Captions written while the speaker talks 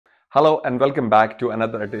Hello and welcome back to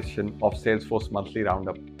another edition of Salesforce Monthly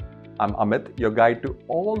Roundup. I'm Amit, your guide to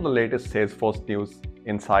all the latest Salesforce news,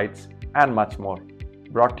 insights, and much more,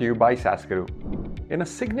 brought to you by saasguru. In a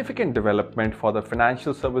significant development for the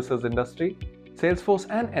financial services industry, Salesforce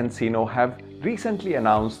and nCino have recently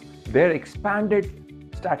announced their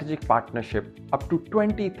expanded strategic partnership up to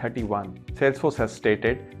 2031. Salesforce has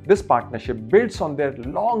stated this partnership builds on their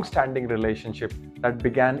long-standing relationship that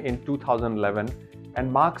began in 2011 and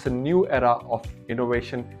marks a new era of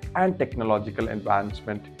innovation and technological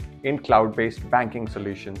advancement in cloud-based banking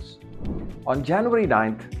solutions. On January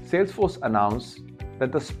 9th, Salesforce announced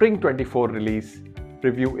that the Spring 24 release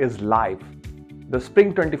preview is live. The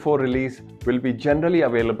Spring 24 release will be generally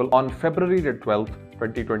available on February 12th,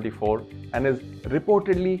 2024 and is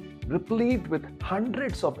reportedly replete with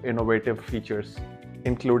hundreds of innovative features,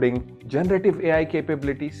 including generative AI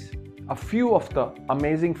capabilities. A few of the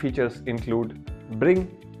amazing features include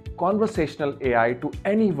bring conversational AI to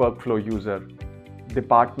any workflow user,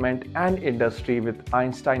 department and industry with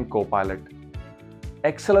Einstein Copilot,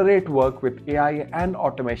 accelerate work with AI and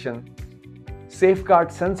automation,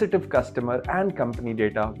 safeguard sensitive customer and company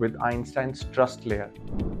data with Einstein's trust layer.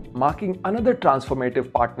 Marking another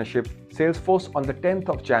transformative partnership, Salesforce on the 10th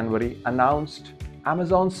of January announced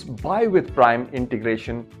Amazon's Buy with Prime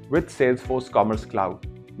integration with Salesforce Commerce Cloud.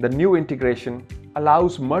 The new integration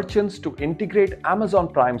allows merchants to integrate Amazon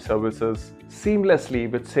Prime services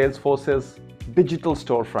seamlessly with Salesforce's digital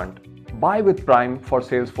storefront. Buy with Prime for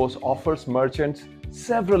Salesforce offers merchants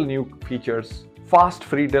several new features: fast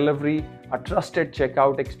free delivery, a trusted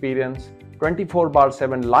checkout experience,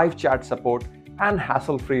 24/7 live chat support, and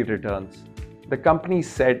hassle-free returns. The company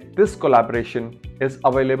said this collaboration is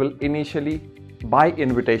available initially by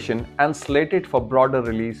invitation and slated for broader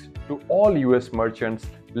release to all US merchants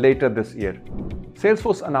later this year.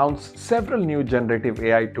 Salesforce announced several new generative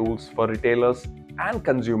AI tools for retailers and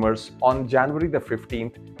consumers on January the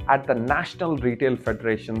 15th at the National Retail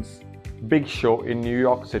Federation's big show in New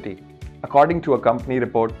York City. According to a company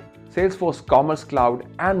report, Salesforce Commerce Cloud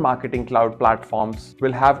and Marketing Cloud platforms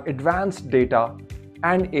will have advanced data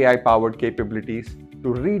and AI-powered capabilities to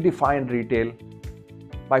redefine retail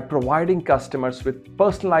by providing customers with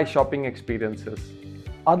personalized shopping experiences.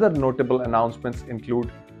 Other notable announcements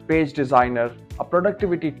include Page Designer, a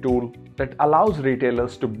productivity tool that allows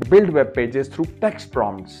retailers to build web pages through text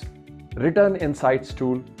prompts. Return Insights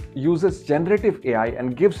tool uses generative AI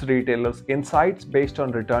and gives retailers insights based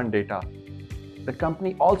on return data. The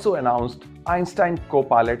company also announced Einstein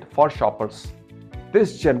Copilot for shoppers.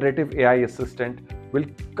 This generative AI assistant will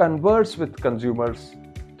converse with consumers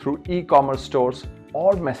through e-commerce stores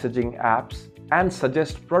or messaging apps and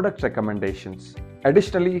suggest product recommendations.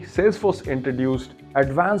 Additionally, Salesforce introduced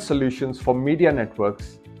advanced solutions for media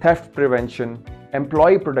networks, theft prevention,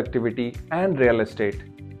 employee productivity, and real estate.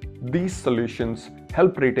 These solutions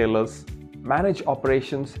help retailers manage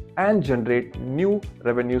operations and generate new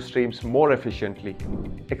revenue streams more efficiently.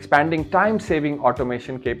 Expanding time-saving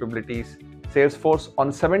automation capabilities, Salesforce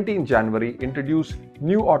on 17 January introduced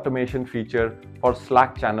new automation feature for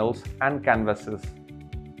Slack channels and canvases.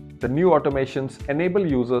 The new automations enable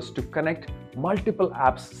users to connect multiple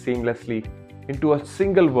apps seamlessly into a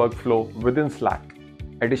single workflow within Slack.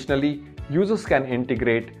 Additionally, users can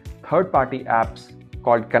integrate third-party apps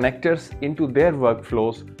called connectors into their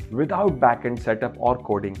workflows without backend setup or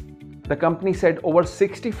coding. The company said over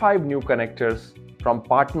 65 new connectors from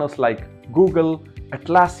partners like Google,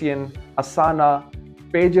 Atlassian, Asana,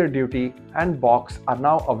 PagerDuty, and Box are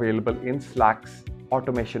now available in Slack's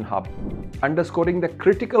Automation Hub. Underscoring the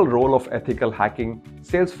critical role of ethical hacking,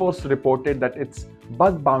 Salesforce reported that its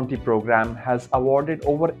bug bounty program has awarded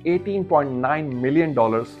over $18.9 million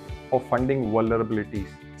of funding vulnerabilities.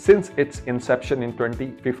 Since its inception in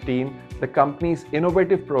 2015, the company's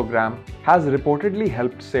innovative program has reportedly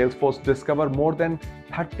helped Salesforce discover more than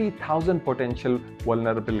 30,000 potential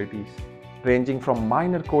vulnerabilities, ranging from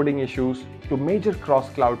minor coding issues to major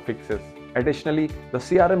cross-cloud fixes. Additionally, the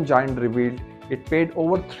CRM giant revealed it paid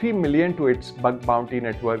over $3 million to its bug bounty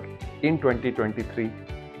network in 2023,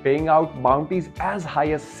 paying out bounties as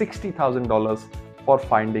high as $60,000 for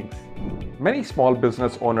findings. Many small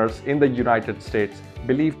business owners in the United States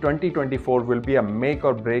believe 2024 will be a make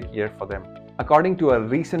or break year for them. According to a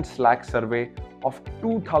recent Slack survey of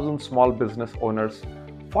 2,000 small business owners,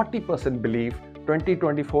 40% believe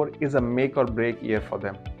 2024 is a make or break year for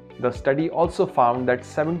them. The study also found that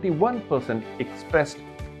 71% expressed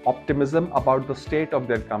optimism about the state of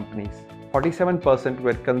their companies, 47%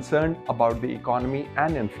 were concerned about the economy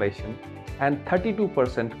and inflation, and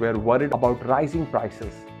 32% were worried about rising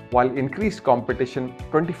prices. While increased competition,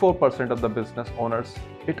 24% of the business owners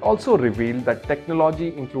It also revealed that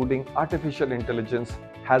technology, including artificial intelligence,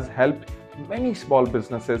 has helped many small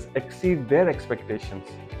businesses exceed their expectations.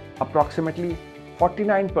 Approximately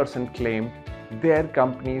 49% claimed their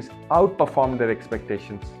companies outperformed their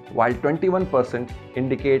expectations, while 21%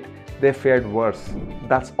 indicate they fared worse.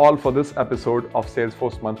 That's all for this episode of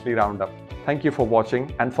Salesforce Monthly Roundup. Thank you for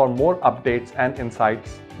watching, and for more updates and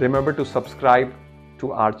insights, remember to subscribe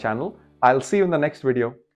to our channel. I'll see you in the next video.